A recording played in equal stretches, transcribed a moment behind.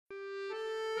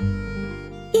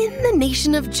In the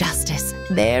nation of justice,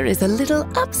 there is a little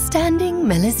upstanding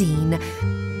Melusine.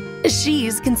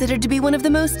 She's considered to be one of the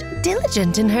most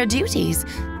diligent in her duties,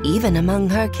 even among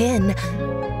her kin.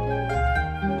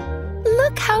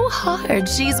 Look how hard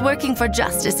she's working for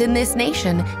justice in this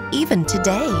nation, even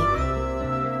today.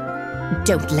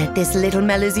 Don't let this little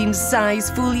Melusine's size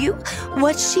fool you.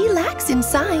 What she lacks in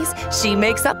size, she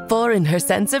makes up for in her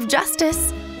sense of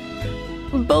justice.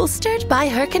 Bolstered by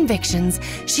her convictions,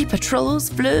 she patrols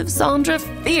Fleuve Cendre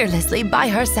fearlessly by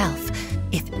herself.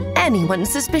 If anyone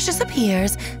suspicious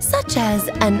appears, such as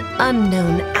an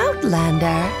unknown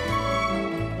outlander,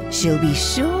 she'll be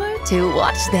sure to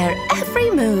watch their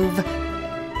every move.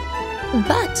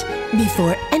 But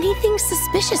before anything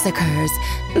suspicious occurs,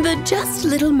 the just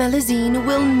little Melusine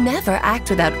will never act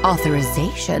without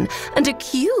authorization and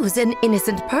accuse an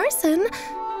innocent person.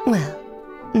 Well,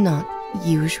 not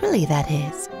usually, that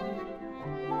is.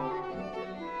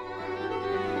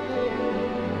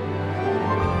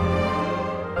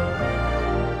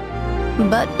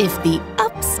 But if the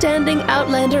upstanding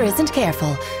outlander isn't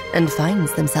careful and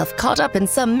finds themselves caught up in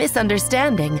some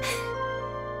misunderstanding,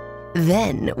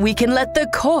 then we can let the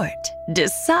court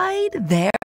decide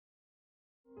their